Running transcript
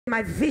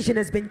My vision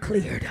has been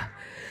cleared.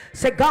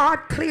 Say, God,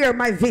 clear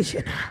my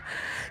vision.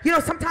 You know,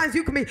 sometimes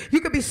you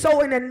can be so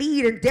in a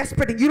need and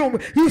desperate, and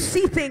you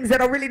see things that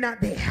are really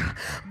not there.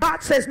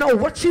 God says, no,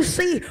 what you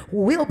see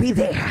will be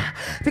there,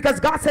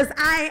 because God says,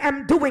 I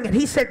am doing it.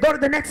 He said, go to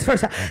the next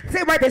verse.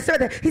 Say right there,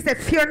 sir. He said,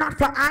 fear not,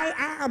 for I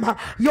am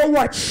your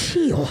what?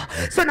 Shield.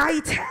 So now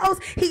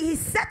he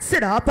sets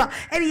it up,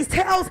 and he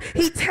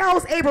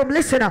tells Abram,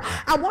 listen,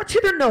 I want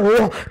you to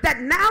know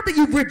that now that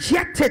you've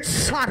rejected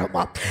Sodom,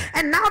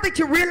 and now that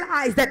you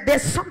realize that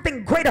there's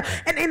something greater,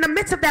 and in the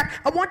midst of that,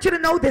 I want you to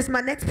know this,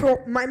 my next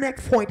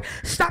point.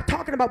 Stop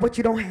talking about what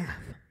you don't have.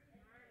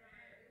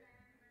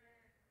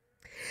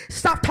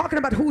 Stop talking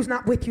about who's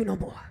not with you no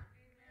more.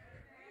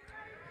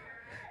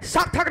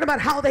 Stop talking about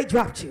how they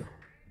dropped you.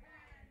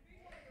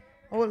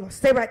 Oh Lord,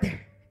 stay right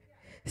there.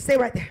 Stay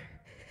right there.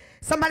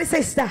 Somebody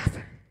say stop.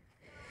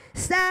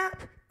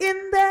 Stop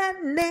in the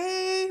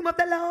name of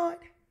the Lord.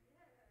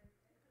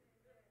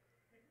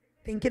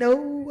 Think it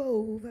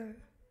over.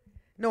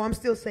 No, I'm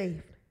still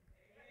saved.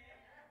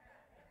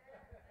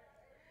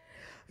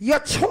 Your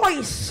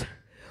choice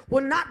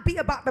will not be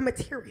about the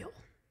material.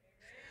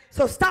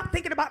 So stop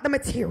thinking about the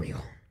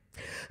material.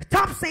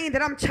 Stop saying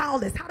that I'm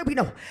childless. How do we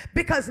know?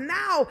 Because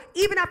now,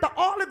 even after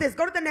all of this,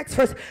 go to the next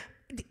verse.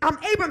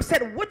 Abram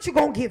said, what you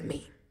gonna give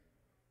me?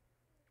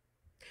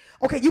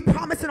 Okay, you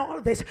promising all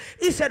of this.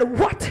 He said,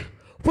 what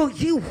will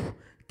you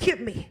give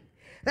me?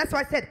 That's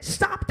why I said,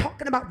 stop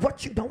talking about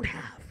what you don't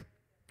have.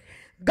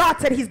 God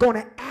said he's going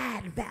to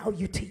add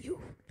value to you.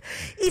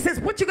 He says,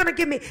 what you gonna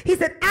give me? He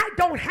said, I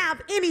don't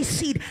have any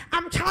seed.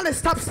 I'm childless.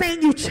 Stop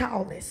saying you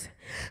childless.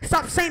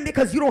 Stop saying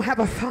because you don't have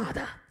a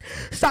father.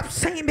 Stop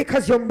saying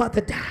because your mother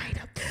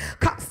died.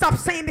 Stop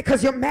saying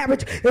because your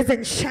marriage is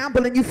in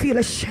shambles and you feel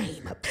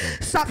ashamed.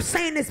 Stop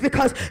saying this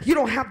because you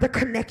don't have the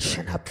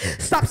connection.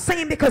 Stop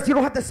saying because you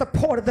don't have the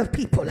support of the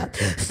people.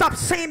 Stop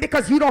saying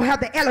because you don't have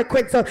the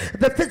eloquence of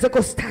the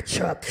physical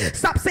stature.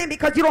 Stop saying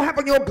because you don't have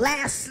on your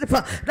glass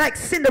slipper like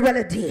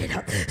Cinderella did.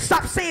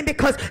 Stop saying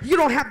because you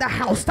don't have the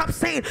house. Stop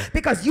saying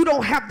because you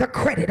don't have the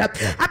credit.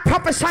 I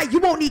prophesy you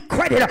won't need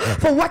credit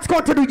for what's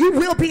going to do. You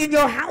will be in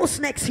your house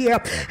next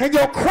year, and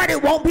your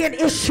credit won't be an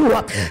issue.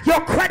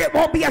 Your credit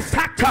won't be a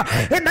factor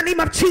in the name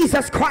of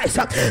Jesus Christ.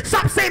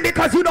 Stop saying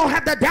because you don't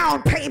have the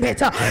down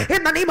payment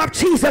in the name of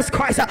Jesus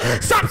Christ.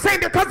 Stop saying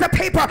because the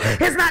paper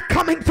is not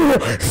coming through.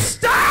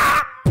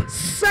 Stop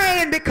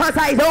saying because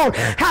I don't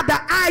have the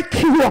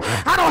IQ,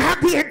 I don't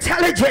have the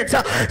intelligence.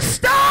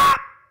 Stop.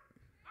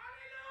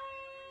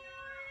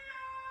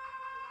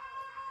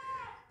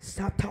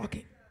 Stop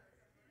talking.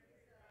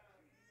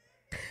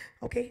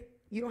 Okay,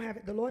 you don't have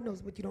it. The Lord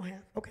knows what you don't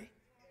have. Okay.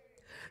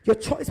 Your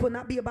choice will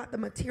not be about the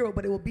material,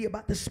 but it will be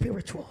about the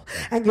spiritual.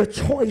 And your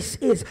choice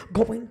is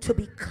going to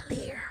be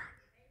clear.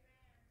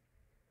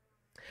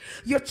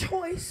 Your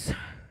choice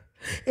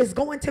is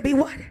going to be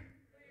what?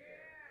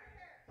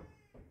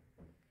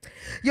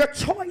 Your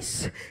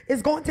choice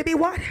is going to be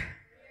what?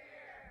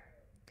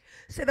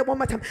 Say that one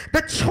more time.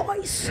 The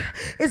choice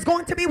is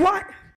going to be what?